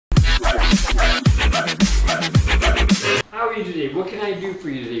you today? What can I do for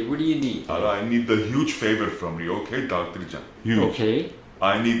you today? What do you need? I need a huge favor from you, okay, Dr. Jan? Huge. Okay.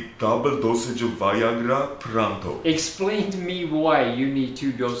 I need double dosage of Viagra pronto. Explain to me why you need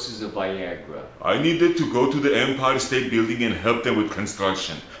 2 doses of Viagra. I needed to go to the Empire State Building and help them with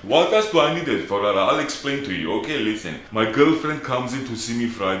construction. What else do I need it for? I'll explain to you. Okay, listen. My girlfriend comes in to see me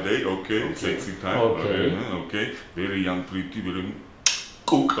Friday, okay? Sexy time. Okay. Okay. Very young, pretty, very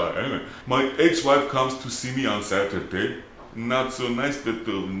coca. My ex-wife comes to see me on Saturday. Not so nice, but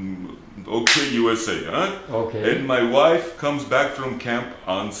okay, USA, huh? Okay. And my wife comes back from camp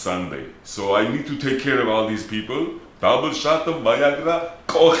on Sunday. So I need to take care of all these people. Double shot of Viagra,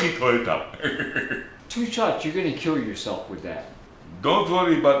 kochi toeta. 2 shots, you're gonna kill yourself with that. Don't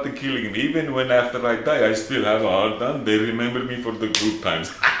worry about the killing me. Even when after I die, I still have a hard on. They remember me for the good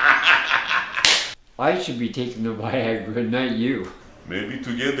times. I should be taking the Viagra, not you. Maybe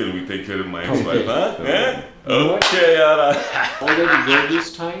together we take care of my ex-wife, huh? Okay. Okay, alright. I'll let you go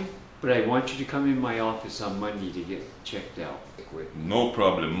this time, but I want you to come in my office on Monday to get checked out. No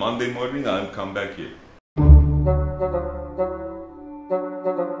problem. Monday morning I'll come back here.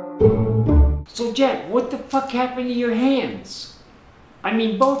 So Jack, what the fuck happened to your hands? I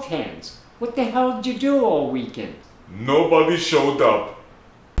mean both hands. What the hell did you do all weekend? Nobody showed up.